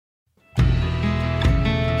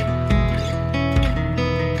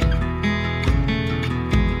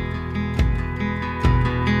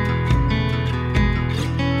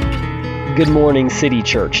Good morning, City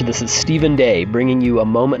Church. This is Stephen Day bringing you a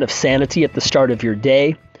moment of sanity at the start of your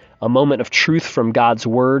day, a moment of truth from God's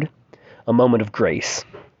Word, a moment of grace.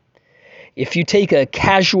 If you take a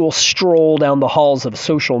casual stroll down the halls of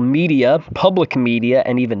social media, public media,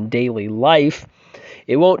 and even daily life,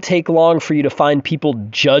 it won't take long for you to find people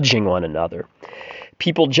judging one another.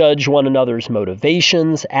 People judge one another's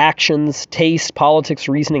motivations, actions, taste, politics,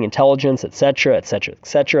 reasoning, intelligence, etc., etc.,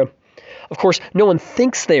 etc. Of course, no one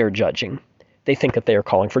thinks they are judging. They think that they are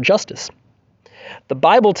calling for justice. The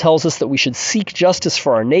Bible tells us that we should seek justice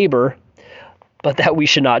for our neighbor, but that we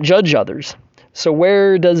should not judge others. So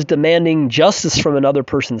where does demanding justice from another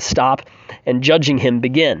person stop and judging him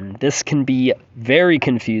begin? This can be very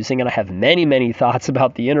confusing, and I have many thoughts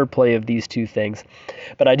about the interplay of these two things.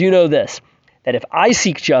 But I do know this, that if I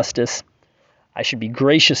seek justice, I should be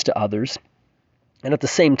gracious to others, and at the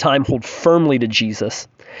same time hold firmly to Jesus,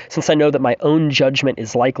 since I know that my own judgment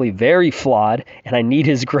is likely very flawed, and I need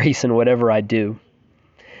His grace in whatever I do.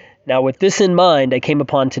 Now, with this in mind, I came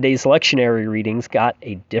upon today's lectionary readings, got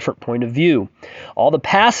a different point of view. All the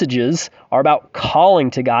passages are about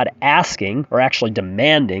calling to God, asking, or actually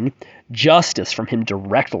demanding, justice from Him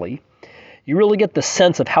directly. You really get the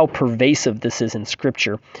sense of how pervasive this is in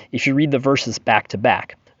Scripture if you read the verses back to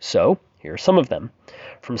back. So, here are some of them.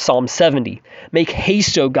 From Psalm 70, "Make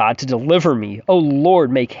haste, O God, to deliver me. O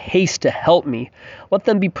Lord, make haste to help me. Let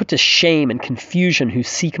them be put to shame and confusion who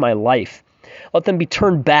seek my life. Let them be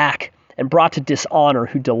turned back and brought to dishonor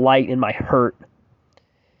who delight in my hurt."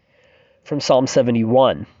 From Psalm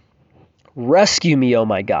 71, "Rescue me, O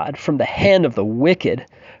my God, from the hand of the wicked,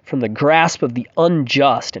 from the grasp of the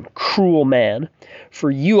unjust and cruel man.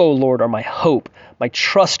 For you, O Lord, are my hope, my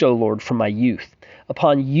trust, O Lord, from my youth.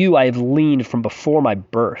 Upon you I have leaned from before my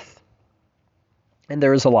birth." And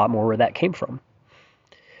there is a lot more where that came from.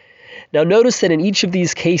 Now notice that in each of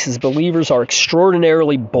these cases, believers are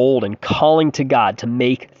extraordinarily bold in calling to God to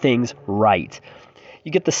make things right.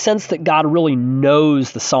 You get the sense that God really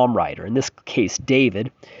knows the psalm writer, in this case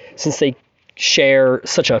David, since they share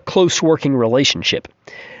such a close working relationship.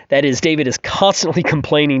 That is, David is constantly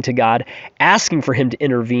complaining to God, asking for Him to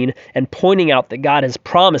intervene, and pointing out that God has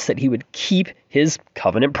promised that He would keep His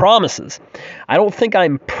covenant promises. I don't think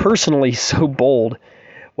I'm personally so bold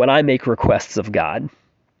when I make requests of God.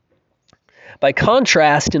 By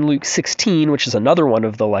contrast, in Luke 16, which is another one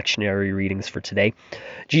of the lectionary readings for today,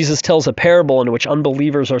 Jesus tells a parable in which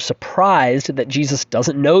unbelievers are surprised that Jesus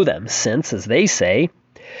doesn't know them, since, as they say,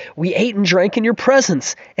 "We ate and drank in your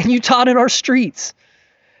presence, and you taught in our streets."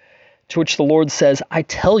 To which the Lord says, "I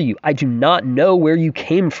tell you, I do not know where you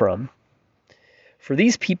came from." For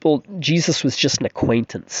these people, Jesus was just an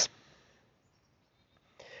acquaintance.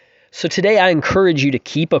 So today I encourage you to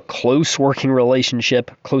keep a close working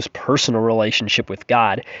relationship, close personal relationship with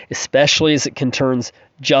God, especially as it concerns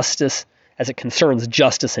justice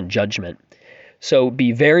and judgment. So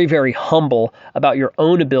be very humble about your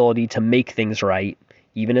own ability to make things right,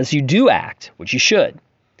 even as you do act, which you should.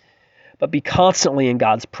 But be constantly in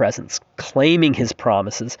God's presence, claiming His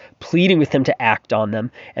promises, pleading with Him to act on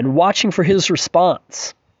them, and watching for His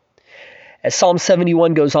response. As Psalm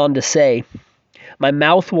 71 goes on to say, "My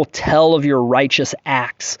mouth will tell of your righteous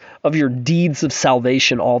acts, of your deeds of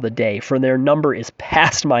salvation all the day, for their number is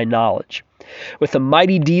past my knowledge. With the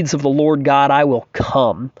mighty deeds of the Lord God I will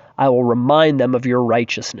come. I will remind them of your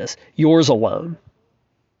righteousness, yours alone."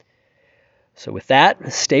 So with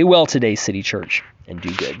that, stay well today, City Church, and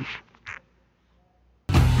do good.